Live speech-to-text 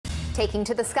Taking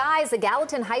to the skies, a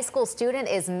Gallatin High School student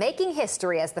is making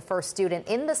history as the first student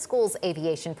in the school's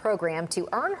aviation program to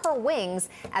earn her wings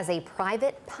as a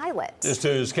private pilot. News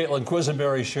 2's Caitlin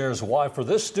Quisenberry shares why for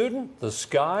this student, the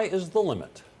sky is the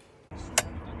limit.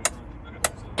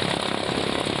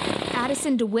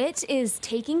 Addison DeWitt is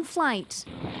taking flight.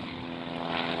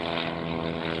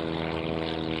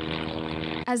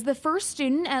 As the first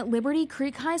student at Liberty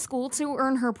Creek High School to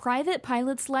earn her private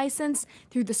pilot's license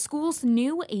through the school's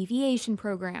new aviation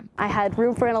program. I had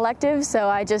room for an elective, so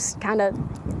I just kind of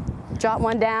dropped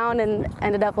one down and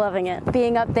ended up loving it.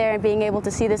 Being up there and being able to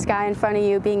see the sky in front of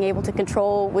you, being able to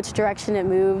control which direction it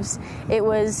moves, it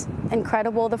was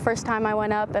incredible the first time I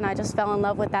went up, and I just fell in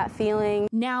love with that feeling.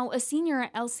 Now a senior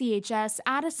at LCHS,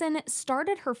 Addison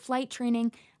started her flight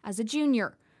training as a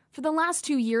junior. For the last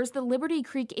 2 years, the Liberty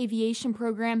Creek Aviation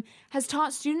Program has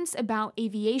taught students about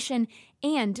aviation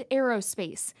and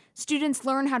aerospace. Students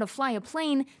learn how to fly a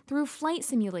plane through flight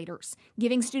simulators,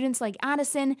 giving students like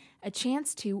Addison a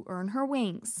chance to earn her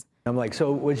wings. I'm like,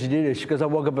 so what'd you do? She goes, I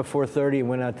woke up at 4:30 and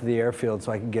went out to the airfield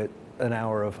so I could get an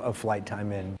hour of flight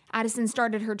time in. Addison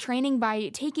started her training by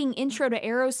taking Intro to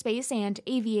Aerospace and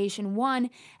Aviation 1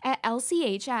 at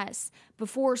LCHS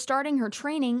before starting her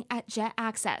training at Jet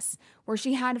Access, where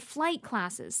she had flight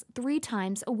classes 3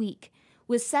 times a week.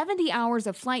 With 70 hours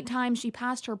of flight time, she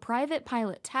passed her private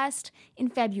pilot test in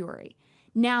February.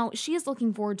 Now she is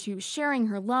looking forward to sharing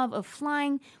her love of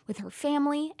flying with her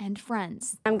family and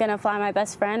friends. I'm gonna fly my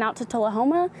best friend out to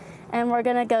Tullahoma, and we're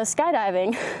gonna go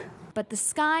skydiving. But the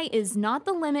sky is not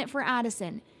the limit for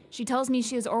Addison. She tells me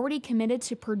she is already committed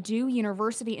to Purdue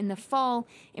University in the fall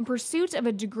in pursuit of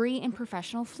a degree in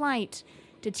professional flight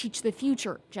to teach the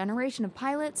future generation of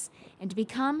pilots and to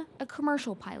become a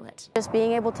commercial pilot. Just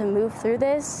being able to move through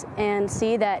this and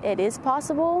see that it is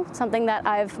possible, something that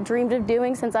I've dreamed of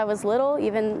doing since I was little,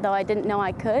 even though I didn't know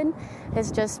I could,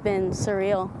 has just been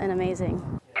surreal and amazing.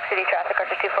 City traffic,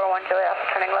 Archer 241, Julie Alpha,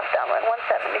 turning left downwind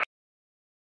 170.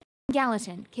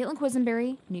 Gallatin, Caitlin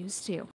Quisenberry, News 2.